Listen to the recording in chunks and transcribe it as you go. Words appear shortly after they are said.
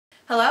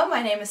Hello,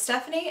 my name is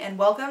Stephanie and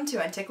welcome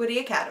to Antiquity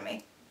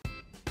Academy.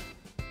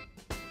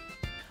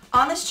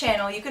 On this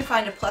channel, you can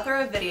find a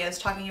plethora of videos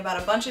talking about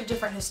a bunch of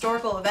different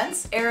historical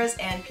events, eras,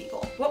 and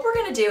people. What we're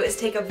going to do is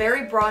take a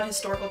very broad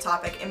historical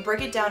topic and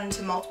break it down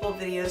into multiple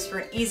videos for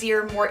an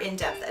easier, more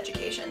in-depth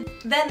education.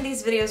 Then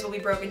these videos will be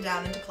broken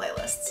down into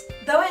playlists.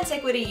 Though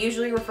antiquity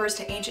usually refers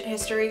to ancient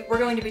history, we're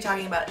going to be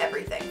talking about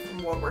everything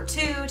from World War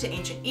II to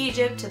ancient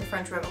Egypt to the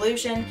French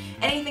Revolution,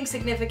 anything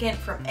significant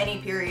from any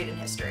period in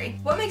history.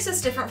 What makes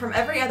us different from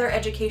every other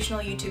educational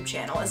YouTube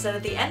channel is that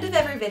at the end of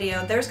every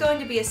video, there's going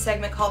to be a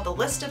segment called The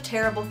List of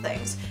Terrible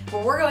Things,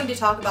 where we're going to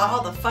talk about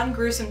all the fun,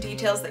 gruesome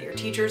details that your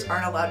teachers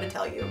aren't allowed to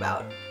tell you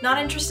about. Not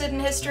interested in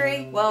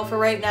history? Well, for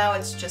right now,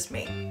 it's just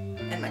me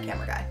and my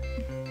camera guy.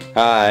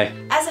 Hi.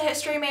 As a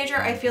history major,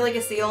 I feel like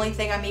it's the only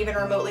thing I'm even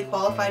remotely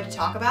qualified to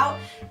talk about,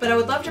 but I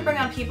would love to bring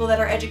on people that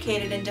are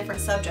educated in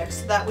different subjects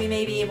so that we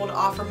may be able to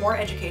offer more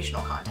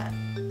educational content.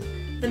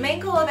 The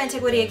main goal of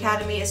Antiquity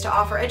Academy is to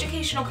offer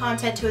educational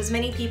content to as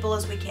many people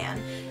as we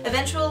can.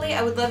 Eventually,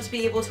 I would love to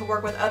be able to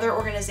work with other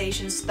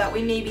organizations so that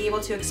we may be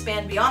able to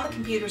expand beyond the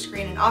computer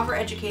screen and offer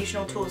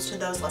educational tools to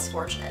those less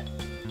fortunate.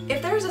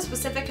 If there is a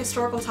specific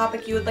historical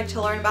topic you would like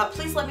to learn about,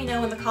 please let me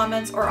know in the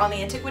comments or on the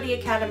Antiquity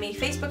Academy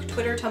Facebook,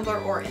 Twitter,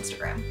 Tumblr, or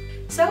Instagram.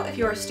 So if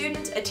you're a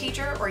student, a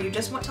teacher, or you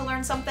just want to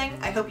learn something,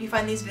 I hope you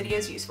find these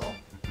videos useful.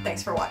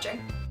 Thanks for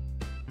watching.